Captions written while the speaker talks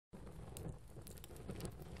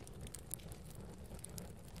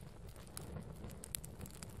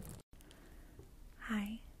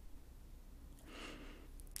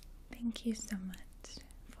Thank you so much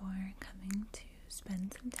for coming to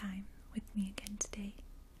spend some time with me again today.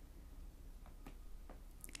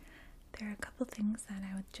 There are a couple things that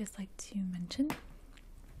I would just like to mention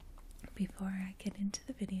before I get into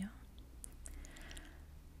the video.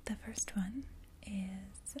 The first one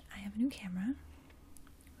is I have a new camera,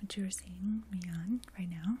 which you're seeing me on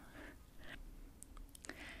right now.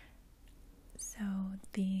 So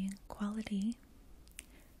the quality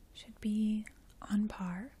should be on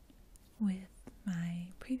par with my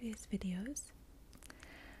previous videos.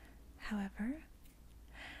 However,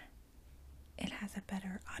 it has a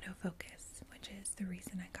better autofocus, which is the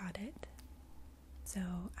reason I got it. So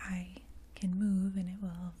I can move and it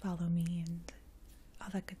will follow me and all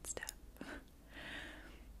that good stuff.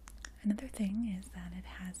 Another thing is that it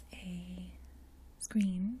has a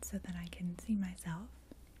screen so that I can see myself,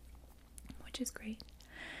 which is great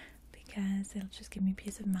because it'll just give me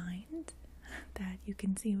peace of mind that you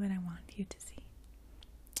can see what I want you to see.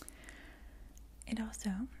 It also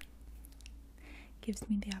gives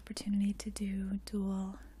me the opportunity to do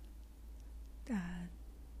dual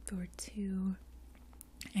or two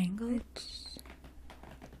angles,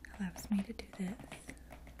 which allows me to do this.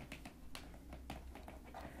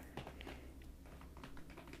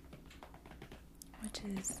 Which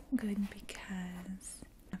is good because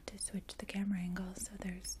I have to switch the camera angle, so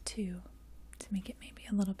there's two to make it maybe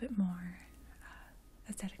a little bit more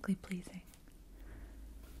aesthetically pleasing.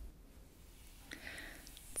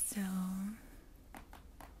 So,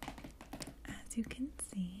 as you can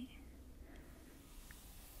see,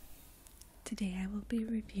 today I will be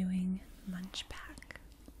reviewing Munchpak,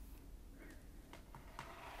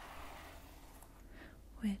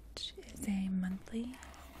 which is a monthly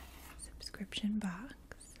subscription box.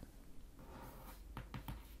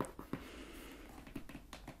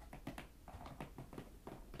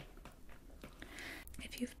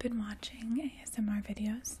 If you've been watching ASMR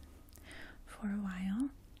videos for a while,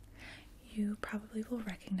 you probably will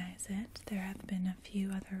recognize it. There have been a few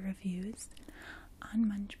other reviews on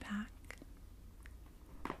Munchpak.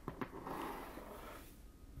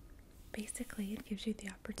 Basically, it gives you the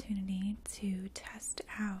opportunity to test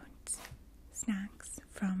out snacks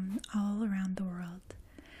from all around the world,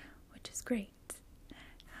 which is great.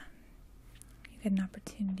 You get an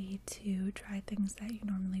opportunity to try things that you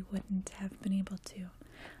normally wouldn't have been able to,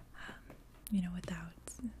 without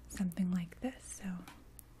something like this. So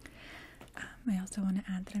I also want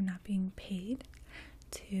to add that I'm not being paid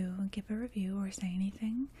to give a review or say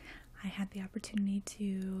anything. I had the opportunity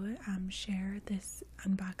to share this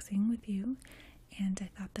unboxing with you, and I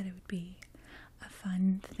thought that it would be a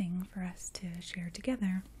fun thing for us to share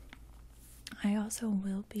together. I also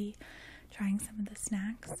will be trying some of the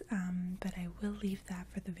snacks, but I will leave that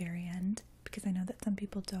for the very end because I know that some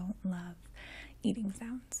people don't love eating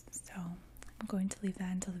sounds. So I'm going to leave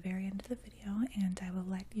that until the very end of the video, and I will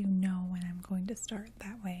let you know when I'm going to start.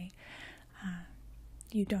 That way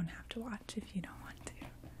you don't have to watch if you don't want to.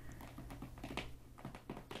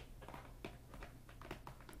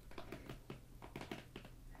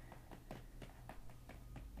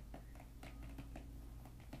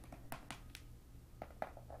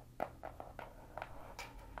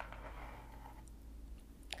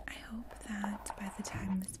 I hope that by the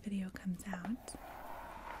time this video comes out,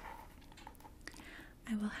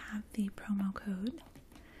 I will have the promo code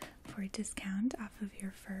for a discount off of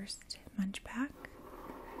your first Munchpak.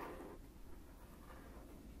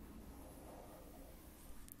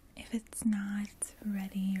 If it's not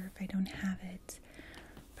ready or if I don't have it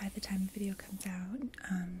by the time the video comes out,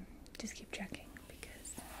 just keep checking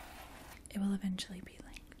because it will eventually be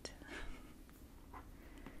linked.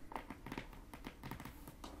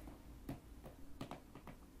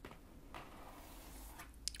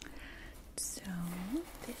 So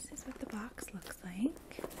this is what the box looks like.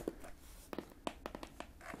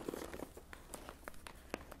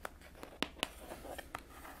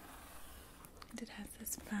 And it has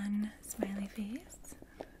this fun smiley face.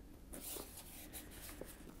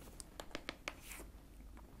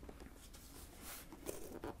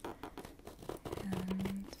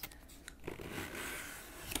 And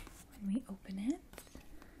when we open it,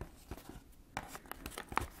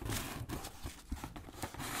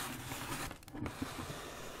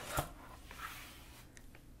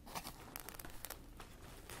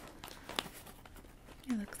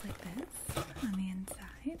 it looks like this on the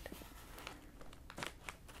inside.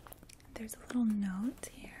 There's a little note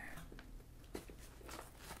here.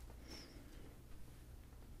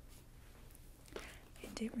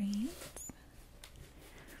 And it reads,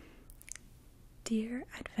 "Dear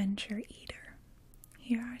Adventure Eater,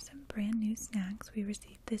 here are some brand new snacks we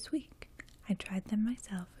received this week. I tried them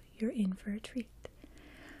myself. you're in for a treat.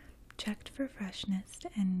 Checked for freshness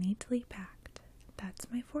and neatly packed. That's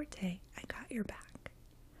my forte. I got your back.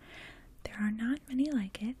 There are not many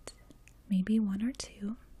like it, maybe one or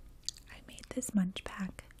two. I made this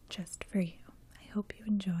Munchpak just for you. I hope you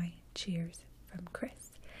enjoy. Cheers, from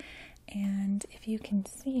Chris. And if you can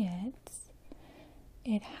see it,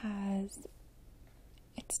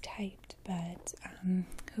 it's typed, but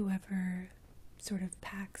whoever sort of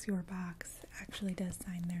packs your box actually does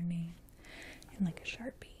sign their name in like a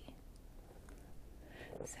Sharpie.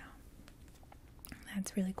 So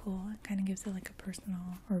that's really cool. It kind of gives it like a personal,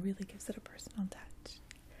 or really gives it a personal touch.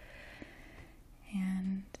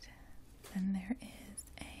 And then there is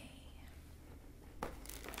a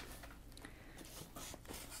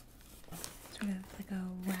sort of like a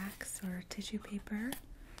wax or tissue paper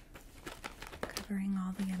covering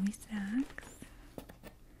all the yummy snacks.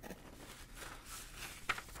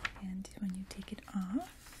 And when you take it off,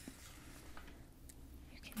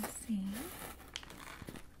 you can see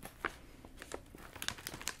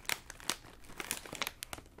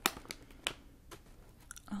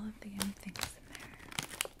all of the yummy things in there.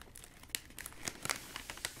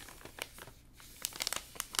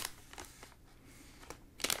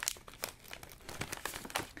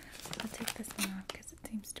 I'll take this one off because it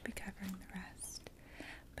seems to be covering the rest.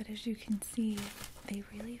 But as you can see, they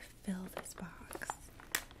really fill this box.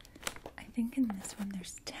 I think in this one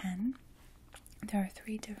there's 10. There are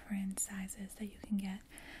 3 different sizes that you can get.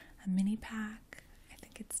 A mini pack, I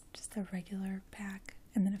think it's just a regular pack,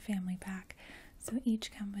 and then a family pack. So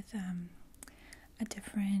each come with a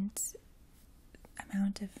different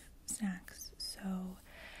amount of snacks. So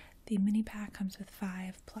the mini pack comes with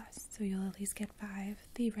 5 plus, so you'll at least get 5.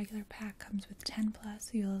 The regular pack comes with 10 plus,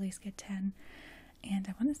 so you'll at least get 10. And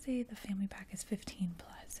I want to say the family pack is 15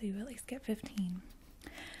 plus, so you at least get 15.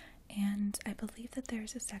 And I believe that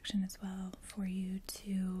there's a section as well for you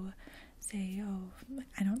to say, oh,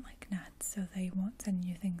 I don't like nuts, so they won't send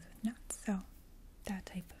you things with nuts. So that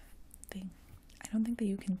type of thing. I don't think that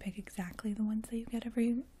you can pick exactly the ones that you get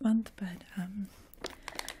every month, but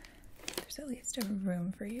there's at least a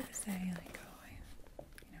room for you to say, like, oh, I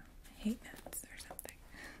hate nuts or something.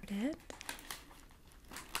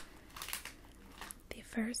 The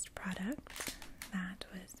first product that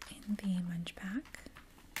was in the Munchpak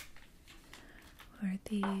were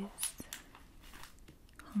these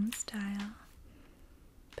home-style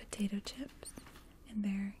potato chips in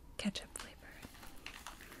their ketchup flavor.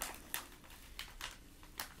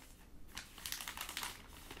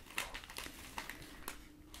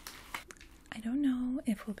 I don't know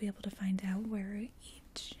if we'll be able to find out where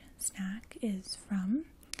each snack is from,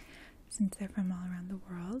 since they're from all around the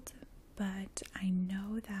world, but I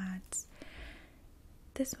know that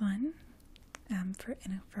this one,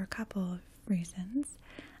 for a couple of reasons,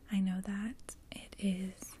 I know that it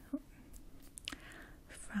is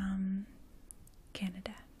from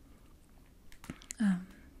Canada.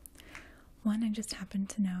 One, I just happen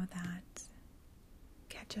to know that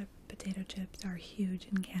ketchup potato chips are huge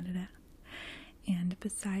in Canada. And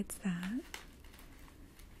besides that,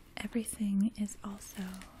 everything is also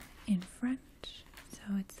in French.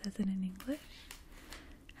 So it says it in English,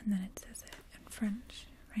 and then it says it in French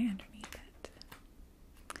right underneath it.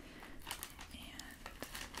 And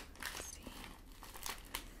let's see.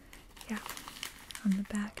 Yeah, on the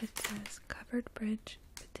back it says Covered Bridge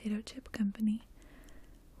Potato Chip Company,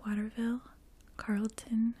 Waterville,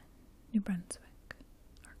 Carleton, New Brunswick.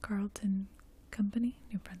 Or Carleton Company,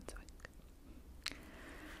 New Brunswick.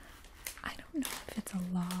 I don't know if it's a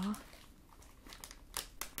law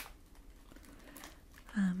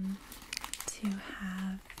to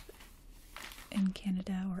have in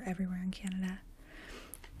Canada, or everywhere in Canada,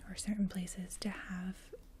 or certain places, to have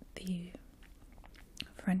the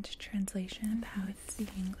French translation of how it's the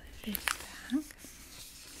English back.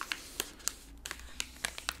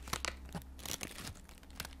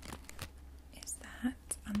 Is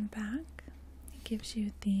that on the back? It gives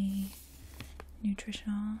you the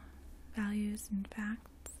nutritional values and facts.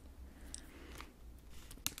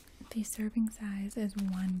 The serving size is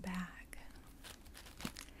 1 bag.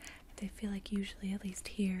 I feel like usually, at least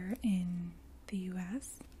here in the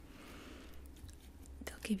US,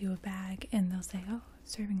 they'll give you a bag and they'll say, oh,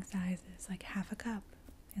 serving size is like half a cup.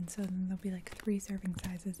 And so then there'll be like 3 serving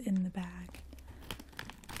sizes in the bag.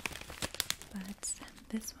 But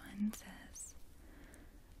this one says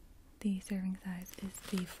the serving size is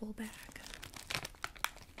the full bag.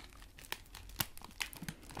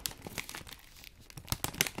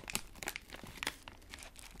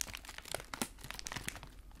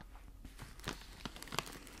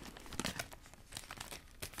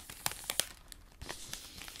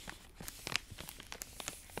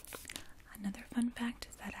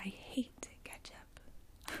 hate ketchup.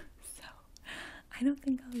 So I don't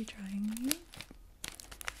think I'll be trying these.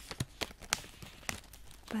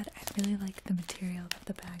 But I really like the material that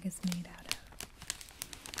the bag is made out of.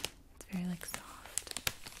 It's very like soft.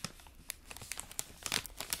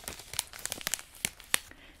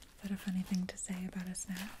 Is that a funny thing to say about a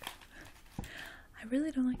snack? I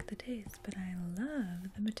really don't like the taste, but I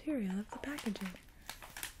love the material of the packaging.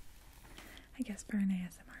 I guess for an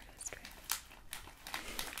ASMR artist, right?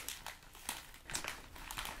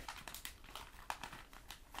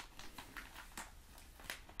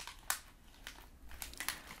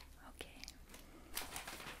 Okay.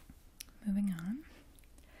 Moving on.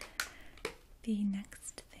 The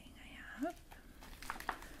next thing I have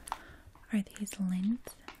are these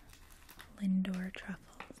Lindor truffles.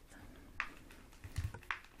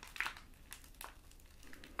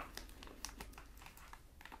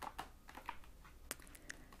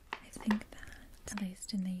 I think that, at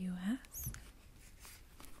least in the US,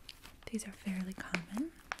 these are fairly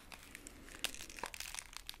common.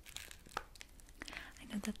 I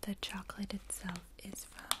know that the chocolate itself is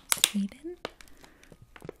from Sweden,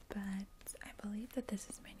 but I believe that this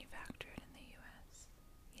is manufactured in the US.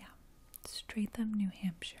 Yeah, Stratham, New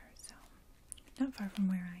Hampshire, so not far from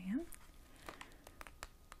where I am.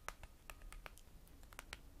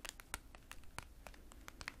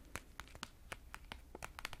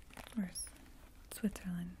 Or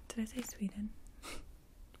Switzerland. Did I say Sweden?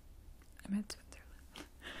 I meant Switzerland.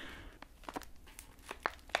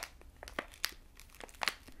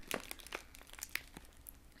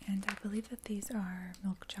 And I believe that these are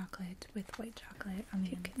milk chocolate with white chocolate on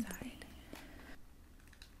the inside.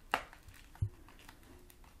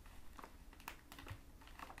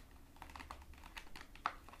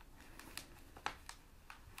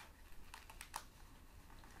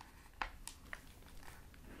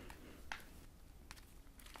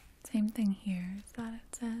 Same thing here, is that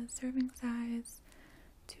it says serving size,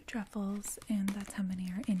 2 truffles, and that's how many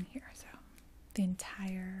are in here. So the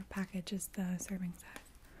entire package is the serving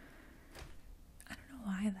size. I don't know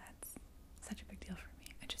why that's such a big deal for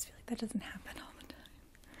me. I just feel like that doesn't happen all the time.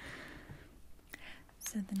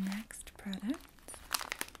 So the next product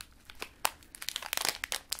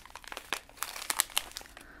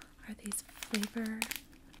are these Flavor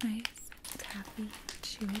Ice Taffy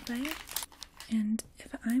Chewy Bites. And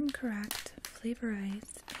if I'm correct, Flavor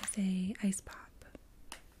Ice is a ice pop.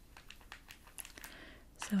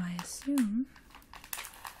 So I assume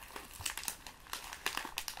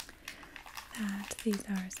that these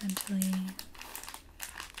are essentially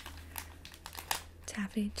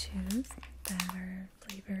taffy chews that are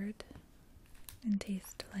flavored and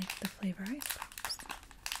taste like the Flavor Ice pops.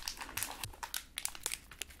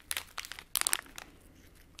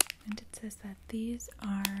 And it says that these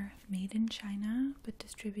are made in China but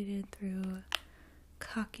distributed through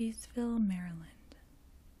Cockeysville, Maryland.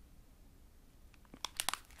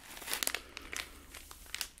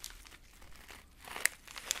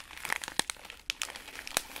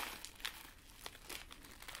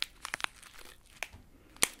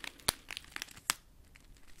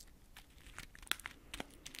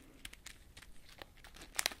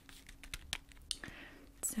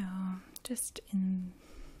 So, just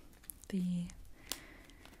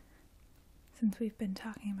since we've been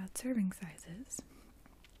talking about serving sizes,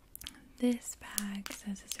 this bag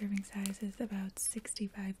says the serving size is about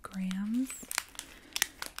 65 grams,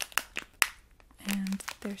 and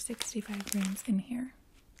there's 65 grams in here.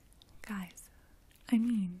 Guys, I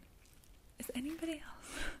mean, is anybody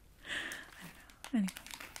else? I don't know. Anyway,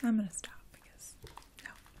 I'm gonna stop because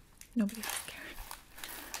nobody's scared.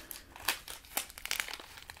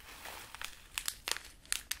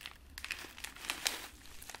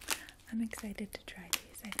 I'm excited to try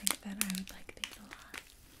these. I think that I would like these a lot.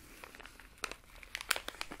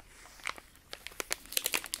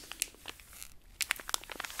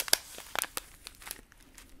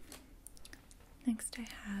 Next I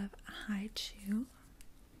have a High Chew,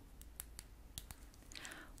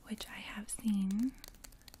 which I have seen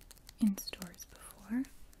in stores before,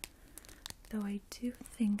 though I do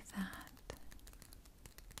think that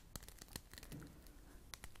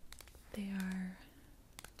they are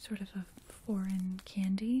sort of a foreign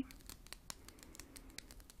candy.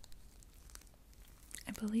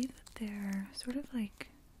 I believe that they're sort of like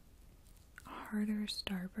harder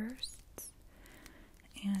Starbursts,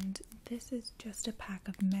 and this is just a pack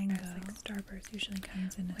of mango. Like Starburst usually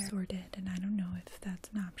comes in assorted, and I don't know if that's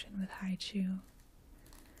an option with High Chew.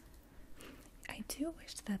 I do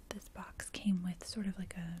wish that this box came with sort of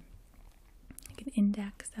like an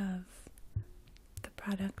index of the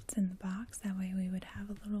products in the box. That way we would have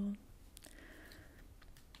a little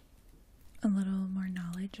a little more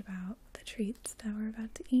knowledge about the treats that we're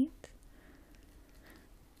about to eat.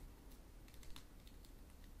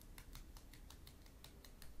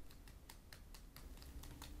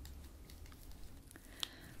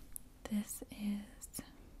 This is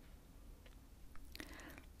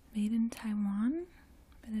made in Taiwan,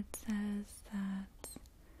 but it says that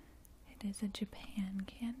it is a Japan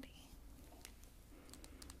candy.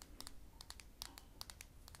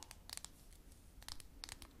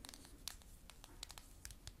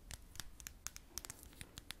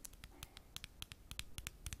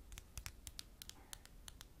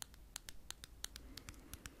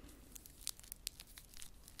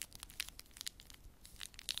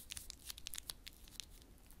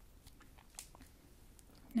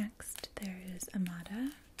 Next, there is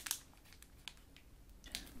Amada.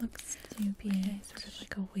 Looks to be sort of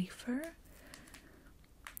like a wafer.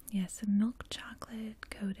 Yes, some milk chocolate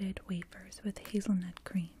coated wafers with hazelnut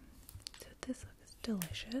cream. So this looks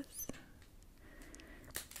delicious.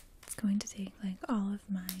 It's going to take like all of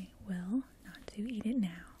my will not to eat it now.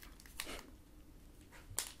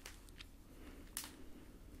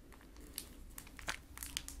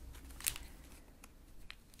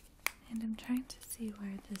 And I'm trying to see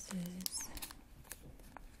where this is.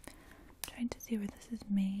 Trying to see where this is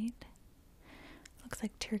made. Looks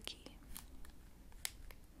like Turkey.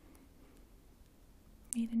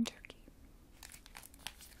 Made in Turkey.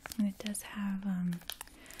 And it does have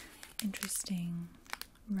interesting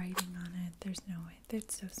writing on it. There's no way.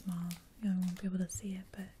 It's so small you won't be able to see it,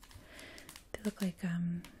 but they look like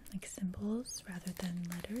symbols rather than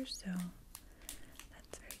letters, so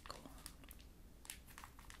that's very cool.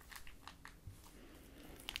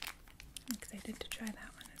 I'm excited to try that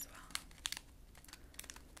one as well.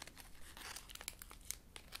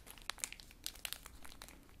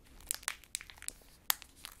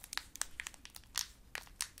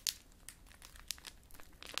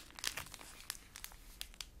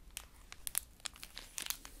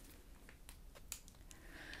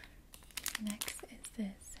 Next is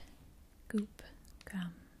this goop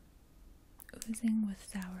gum, oozing with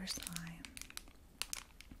sour slime.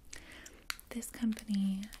 This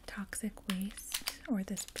company, Toxic Waste, or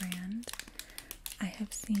this brand, I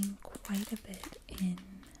have seen quite a bit in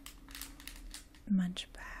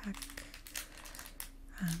Munchpak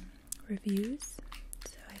reviews,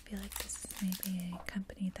 so I feel like this is maybe a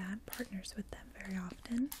company that partners with them very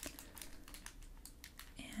often.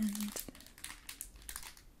 And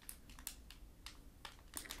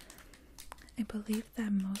I believe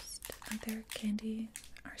that most of their candies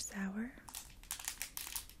are sour,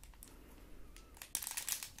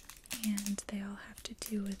 and they all have to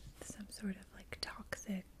do with some sort of like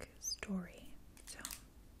toxic story. So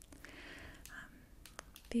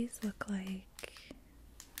these look like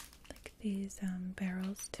these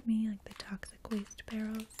barrels to me, like the toxic waste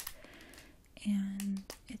barrels, and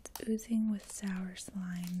it's oozing with sour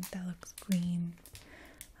slime that looks green.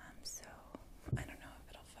 So I don't know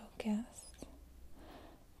if it'll focus,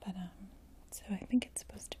 but so I think it's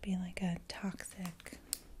supposed to be like a toxic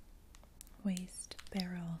waste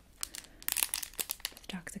barrel with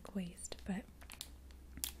toxic waste, but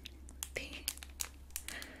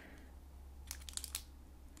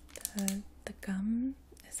the gum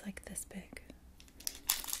is like this big,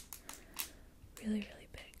 really, really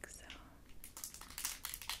big. So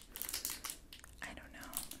I don't know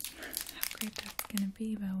how great that's gonna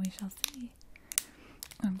be, but we shall see.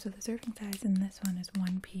 So the serving size in this one is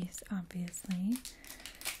one piece, obviously.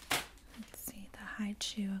 Let's see, the hide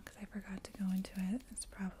chew, because I forgot to go into it, it's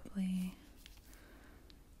probably,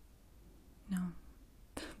 no,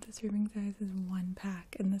 the serving size is one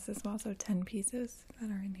pack, and this is also 10 pieces that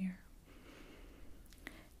are in here.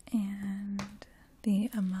 And the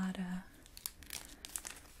Amada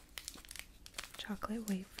chocolate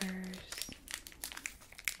wafers,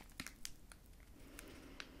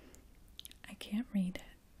 I can't read it.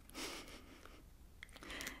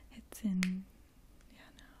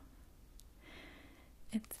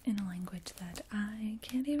 It's in a language that I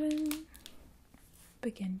can't even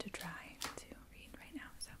begin to try to read right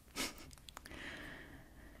now,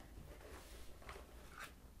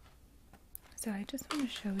 so I just want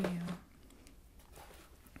to show you,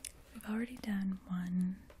 we've already done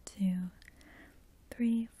 1, 2,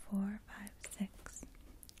 3, 4, 5, 6,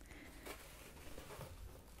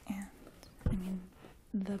 and I mean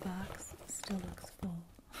the box still looks full.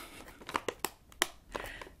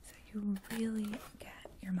 So you really get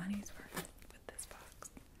your money's worth with this box.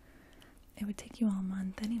 It would take you all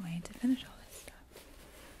month anyway to finish all this stuff.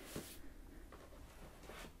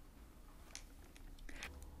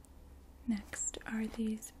 Next are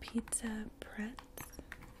these pizza pretz.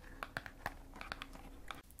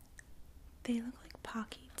 They look like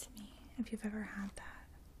Pocky to me, if you've ever had that.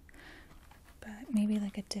 But maybe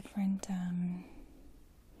like a different,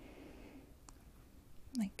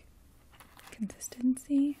 like,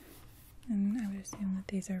 consistency. And I would assume that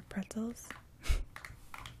these are pretzels.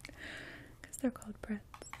 Because they're called pretzels.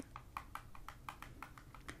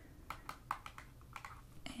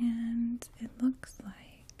 And it looks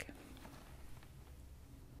like,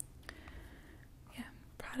 yeah,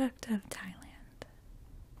 product of Thailand.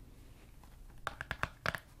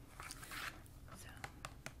 So,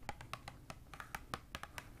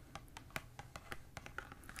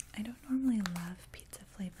 I don't normally love pizza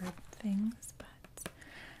flavored things, but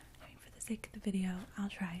I mean, for the sake of the video, I'll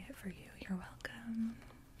try it for you. You're welcome.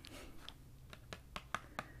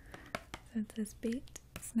 So it says baked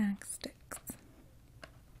snack sticks.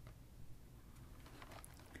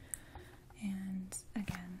 And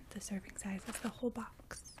again, the serving size is the whole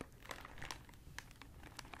box.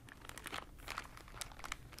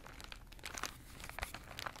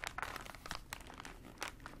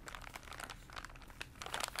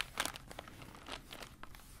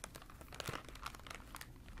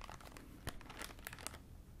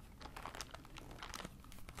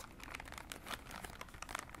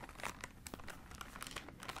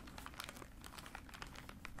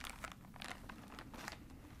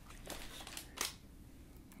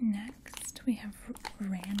 Next, we have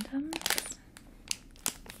randoms,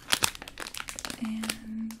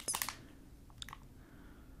 and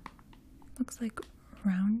looks like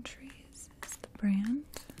Roundtrees is the brand.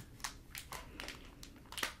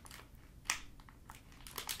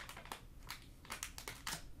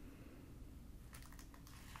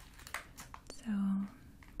 So, I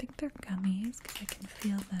think they're gummies because I can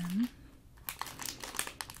feel them.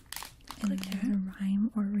 And there's a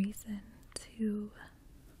rhyme or reason to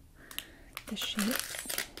the shapes.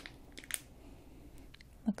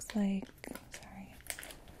 Looks like, sorry,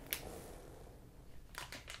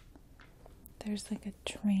 there's like a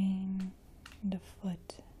train and a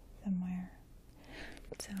foot somewhere.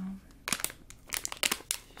 So,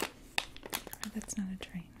 or that's not a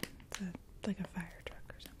train, it's like a fire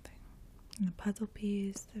truck or something. And the puzzle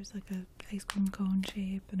piece, there's like a ice cream cone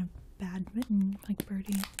shape and a badminton, like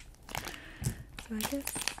birdie. So I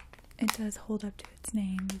guess it does hold up to its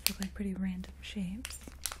name. These look like pretty random shapes.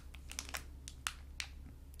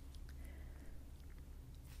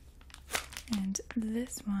 And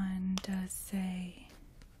this one does say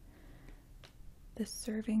the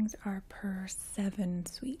servings are per 7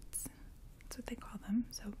 sweets. That's what they call them.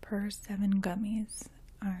 So per 7 gummies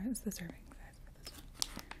is the serving size for this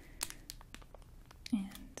one.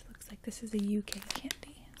 And it looks like this is a UK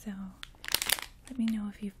candy. So let me know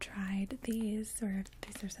if you've tried these or if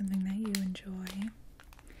these are something that you enjoy.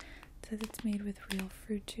 It says it's made with real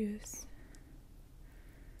fruit juice.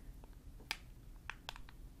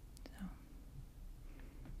 So,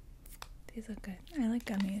 these look good. I like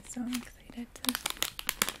gummies, so I'm excited to.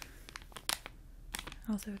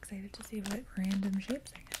 Also excited to see what random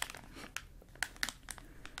shapes I get.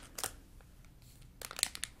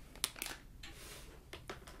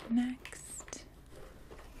 Next,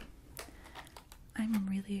 I'm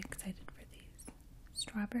really excited for these.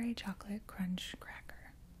 Strawberry chocolate crunch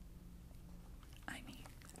cracker. I mean,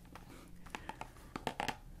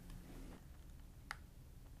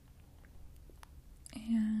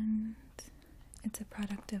 and it's a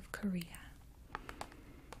product of Korea.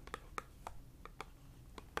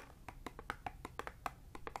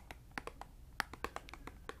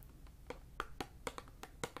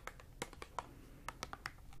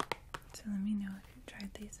 So let me know if you've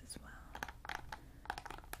tried these as well.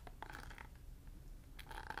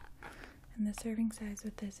 And the serving size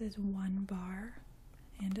with this is 1 bar,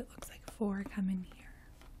 and it looks like 4 come in here.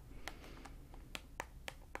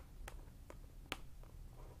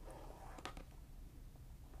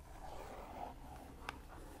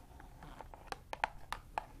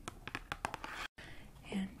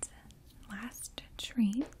 And last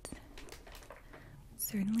treat,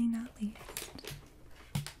 certainly not least,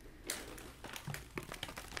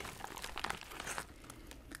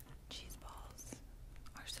 cheese balls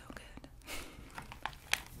are so good.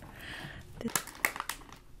 This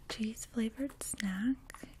cheese flavored snack,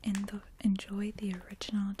 and enjoy the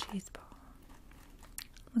original cheese ball.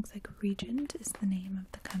 Looks like Regent is the name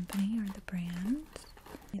of the company or the brand.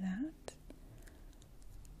 See that?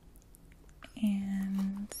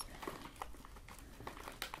 And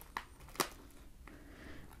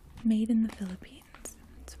made in the Philippines,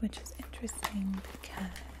 which is interesting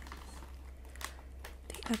because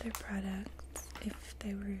the other products, if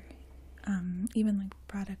they were even like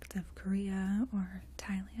products of Korea or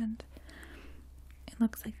Thailand, it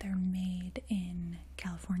looks like they're made in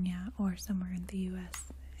California or somewhere in the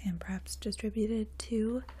US and perhaps distributed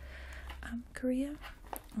to Korea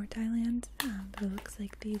or Thailand, but it looks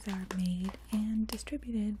like these are made and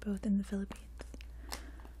distributed both in the Philippines.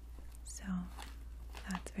 So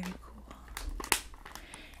that's very cool.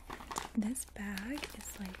 And this bag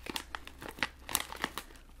is like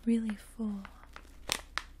really full.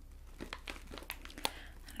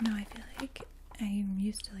 I don't know, I feel like I'm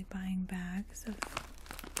used to like buying bags of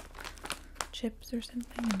chips or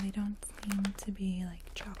something and they don't seem to be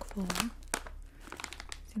like chock full.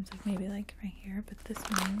 Seems like maybe like right here, but this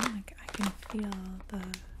one, like I can feel the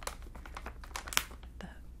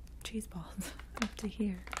cheese balls up to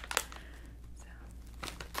here. So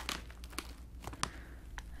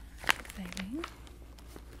exciting.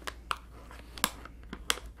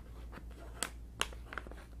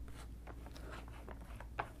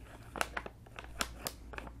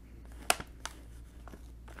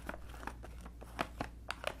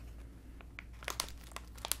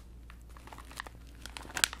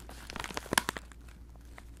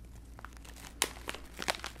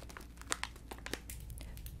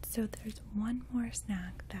 So there's one more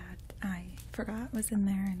snack that I forgot was in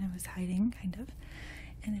there and I was hiding, kind of.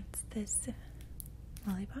 And it's this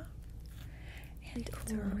lollipop. And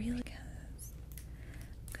it's really good.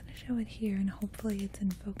 I'm going to show it here and hopefully it's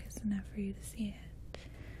in focus enough for you to see it.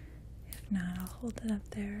 If not, I'll hold it up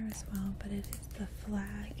there as well. But it is the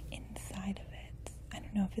flag inside of it. I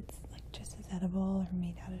don't know if it's like just as edible or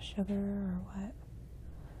made out of sugar or what.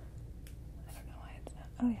 I don't know why it's not.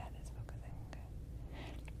 Oh yeah, it is.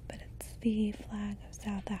 The flag of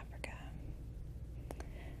South Africa.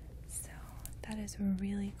 So that is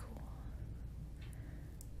really cool.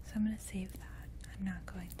 So I'm going to save that. I'm not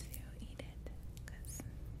going to eat it because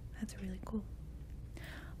that's really cool.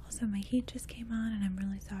 Also, my heat just came on and I'm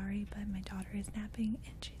really sorry, but my daughter is napping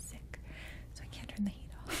and she's sick, so I can't turn the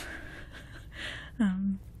heat off.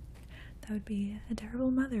 That would be a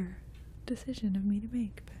terrible mother decision of me to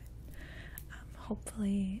make, but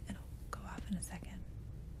hopefully it'll go off in a second.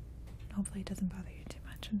 Hopefully it doesn't bother you too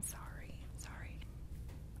much. I'm sorry.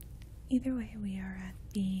 Either way, we are at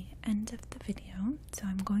the end of the video, so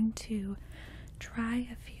I'm going to try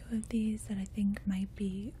a few of these that I think might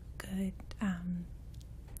be good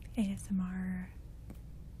ASMR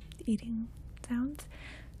eating sounds.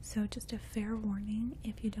 So just a fair warning,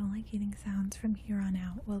 if you don't like eating sounds, from here on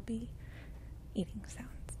out will be eating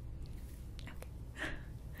sounds. Okay.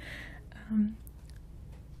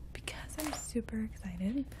 Because I'm super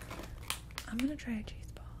excited, I'm gonna try a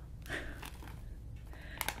cheese ball.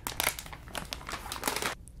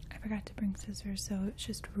 I forgot to bring scissors, so it's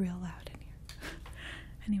just real loud in here.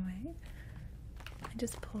 Anyway, I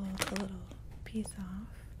just pulled a little piece off.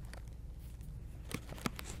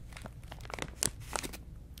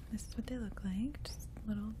 This is what they look like, just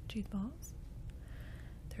little cheese balls.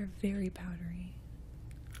 They're very powdery.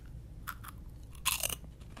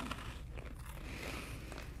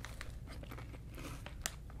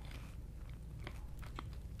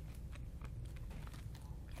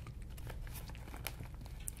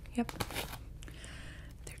 Yep,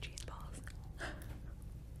 they're cheese balls.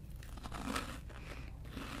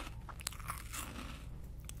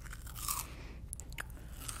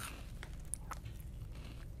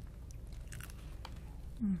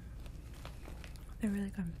 They're really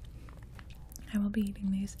good. I will be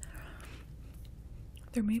eating these.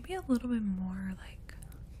 They're maybe a little bit more like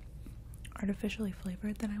artificially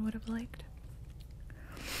flavored than I would have liked,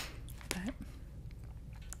 but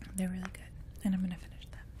they're really good, and I'm gonna finish.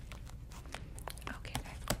 Okay,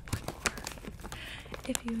 one more,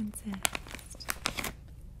 if you insist.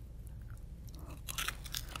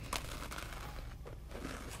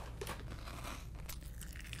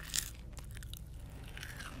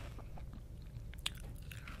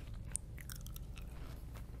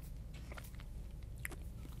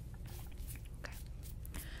 Okay.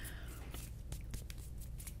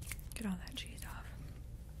 Get all that cheese off.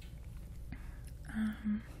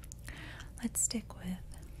 Let's stick with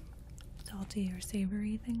salty or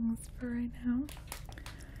savory things for right now.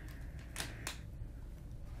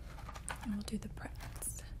 And we'll do the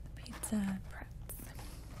pretz, the pizza pretz.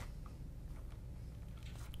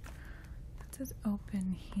 It says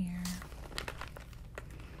open here.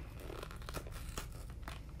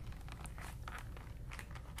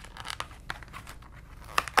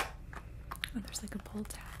 Oh, there's like a pull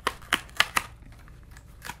tab.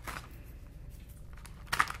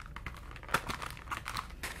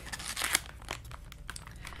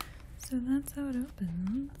 So that's how it opens.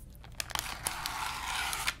 I'm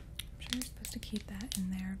sure you're supposed to keep that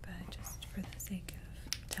in there, but just for the sake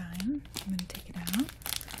of time, I'm going to take it out.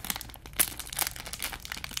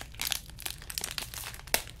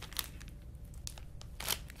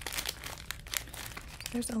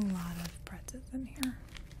 There's a lot of pretzels in here.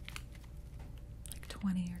 Like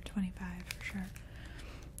 20 or 25 for sure.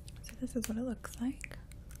 So this is what it looks like.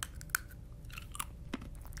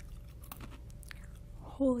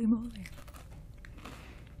 Holy moly.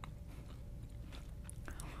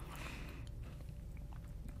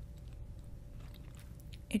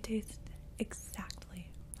 It tastes exactly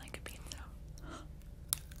like a pizza.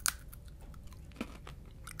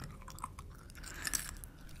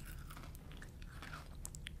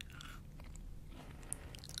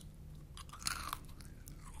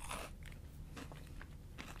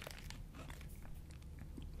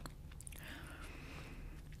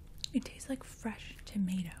 It tastes like fresh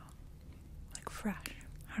tomato. Like fresh.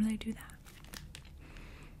 How do they do that?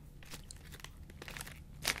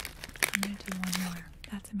 I'm gonna do one more.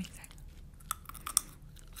 That's amazing.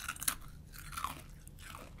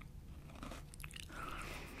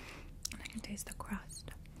 And I can taste the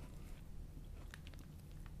crust.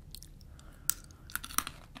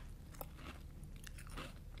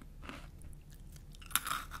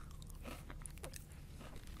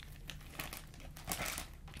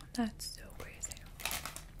 That's so crazy.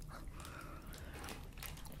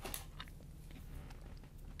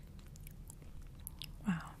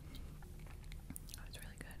 Wow. That was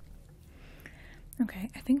really good. Okay,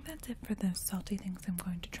 I think that's it for the salty things I'm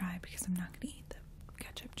going to try because I'm not going to eat the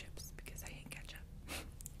ketchup chips because I hate ketchup.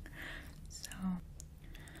 So,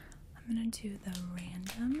 I'm going to do the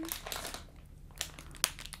random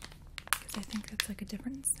because I think that's like a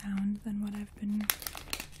different sound than what I've been.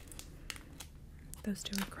 Those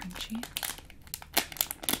two are crunchy.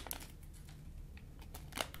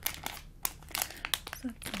 So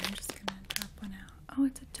I'm just gonna drop one out. Oh,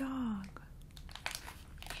 it's a dog.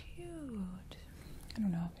 Cute. I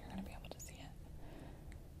don't know if you're gonna be able to see it.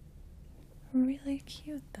 Really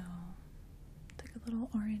cute though. It's like a little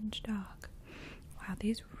orange dog. Wow,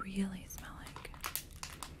 these really smell like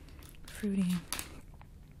fruity.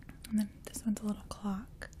 And then this one's a little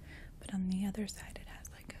clock, but on the other side it has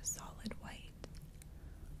like a solid white.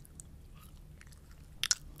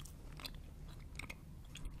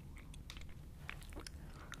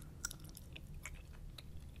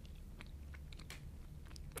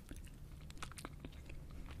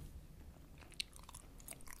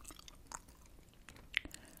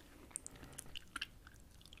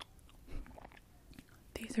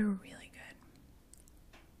 These are really good.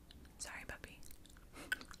 Sorry, puppy.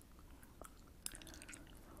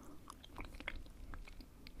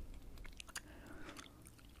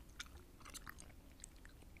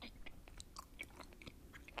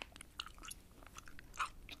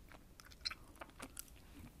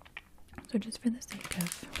 So just for the sake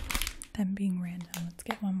of them being random, let's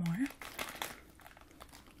get one more.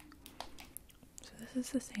 So this is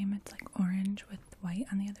the same. It's like orange with white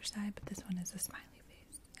on the other side, but this one is a smiley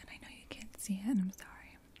face. And I know you can't see it, and I'm sorry.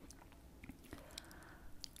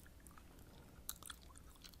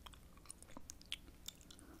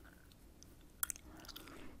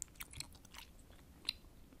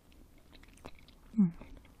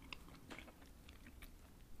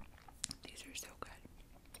 These are so good.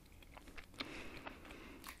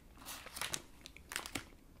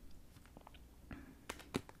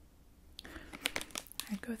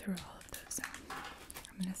 I'd go through all of those, so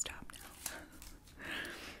I'm gonna stop now.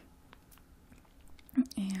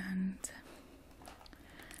 And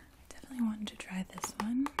definitely wanted to try this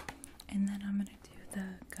one, and then I'm gonna do the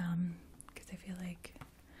gum because I feel like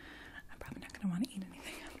I'm probably not gonna want to eat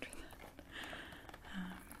anything after that.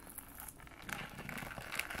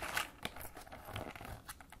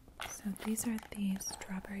 So these are the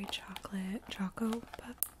strawberry chocolate Choco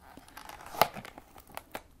Puff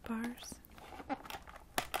bars.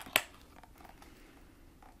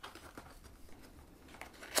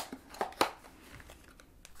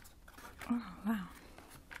 Oh, wow.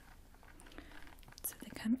 So they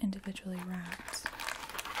come individually wrapped.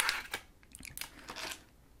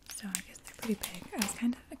 So I guess they're pretty big. I was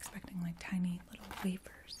kind of expecting like tiny little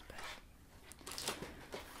wafers, but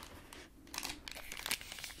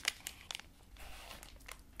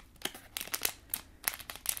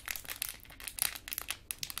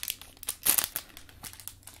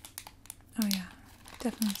oh yeah,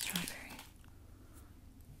 definitely strawberry.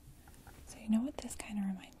 So you know what this kind of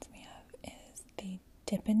reminds me of is the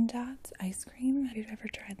Dippin' Dots ice cream. Have you ever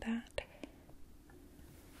tried that?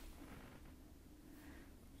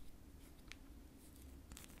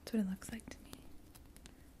 That's what it looks like to me.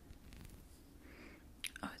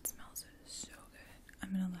 Oh, it smells so good.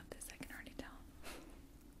 I'm gonna love this, I can already tell.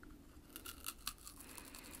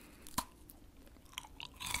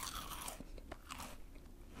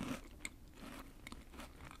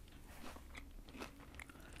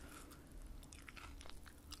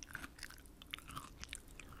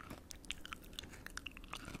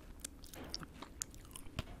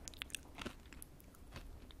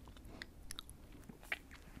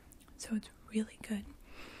 So it's really good,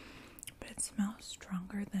 but it smells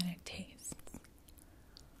stronger than it tastes.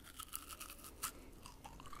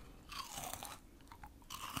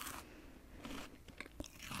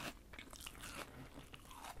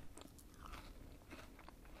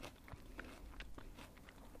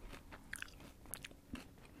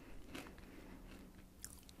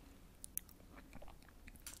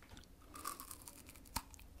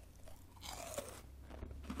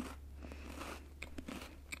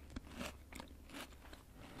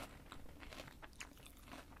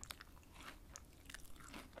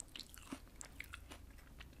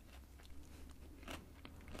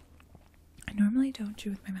 I normally don't chew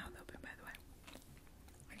with my mouth open, by the way.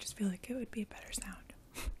 I just feel like it would be a better sound.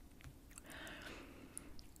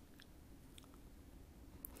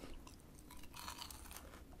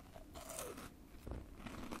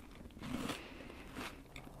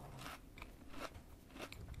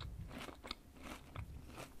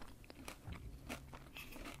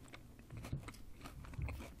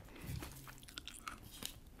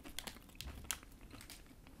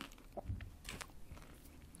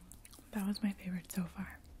 That was my favorite so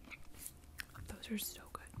far. Those are so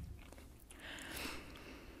good.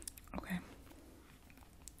 Okay.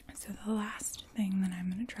 So the last thing that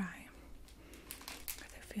I'm going to try,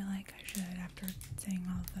 because I feel like I should after saying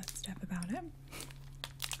all of that stuff about it,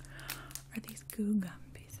 are these goo gum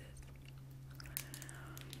pieces.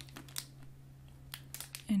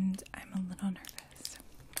 And I'm a little nervous.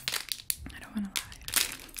 I don't want to lie.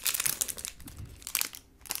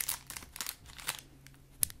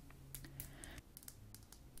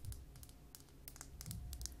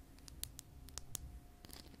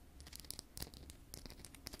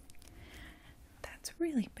 That's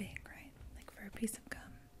really big, right? Like for a piece of gum.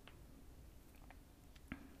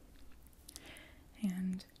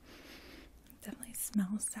 And it definitely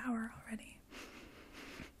smells sour already.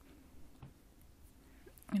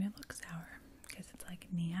 And it looks sour because it's like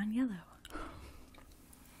neon yellow.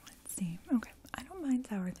 Let's see. Okay, I don't mind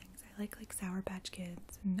sour things. I like Sour Patch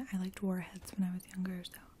Kids, and I liked Warheads when I was younger,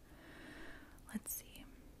 so let's see.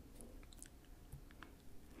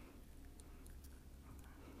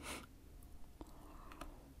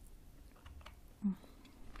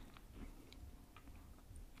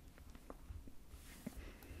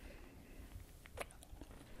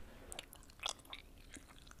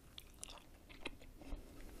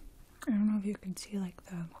 I don't know if you can see like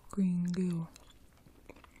the green goo.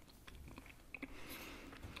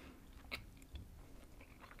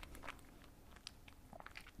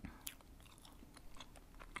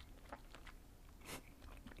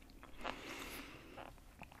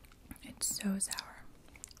 It's so sour,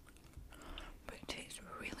 but it tastes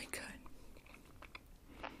really good.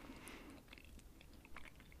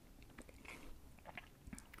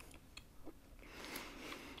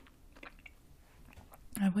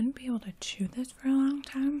 I wouldn't be able to chew this for a long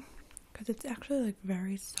time because it's actually like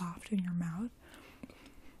very soft in your mouth.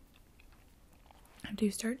 After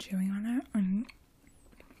you start chewing on it, and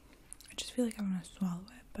I just feel like I want to swallow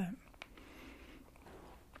it, but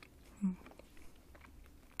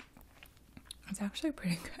it's actually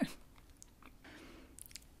pretty good.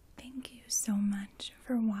 Thank you so much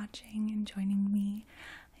for watching and joining me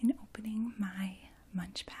in opening my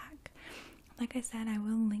Munchpak. Like I said, I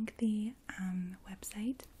will link the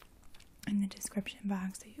website in the description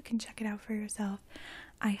box so you can check it out for yourself.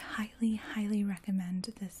 I highly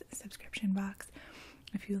recommend this subscription box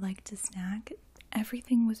if you like to snack.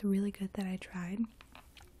 Everything was really good that I tried,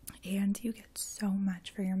 and you get so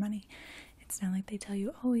much for your money. It's not like they tell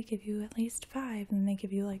you, oh, we give you at least 5, and then they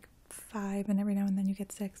give you like 5, and every now and then you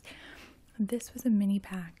get 6. This was a mini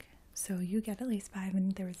pack, so you get at least 5,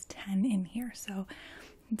 and there was 10 in here, so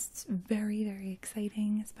it's very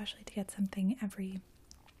exciting, especially to get something every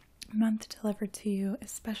month delivered to you,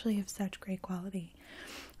 especially of such great quality.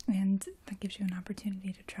 And that gives you an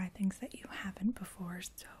opportunity to try things that you haven't before.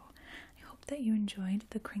 So I hope that you enjoyed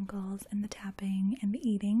the crinkles and the tapping and the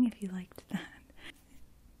eating if you liked that.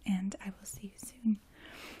 And I will see you soon.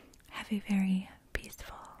 Have a very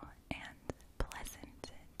peaceful and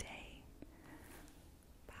pleasant day.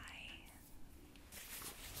 Bye.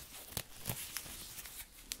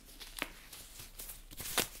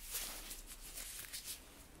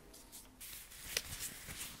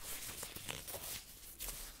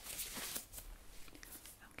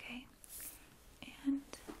 Okay, and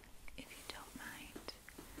if you don't mind,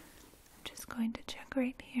 I'm just going to check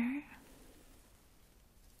right here.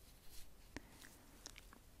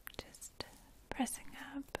 Just pressing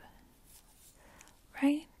up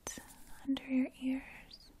right under your ears.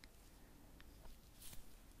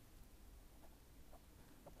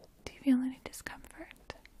 Do you feel any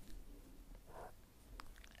discomfort?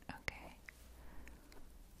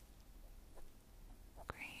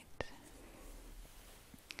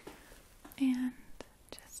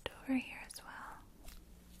 over here as well.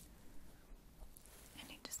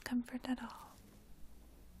 Any discomfort at all?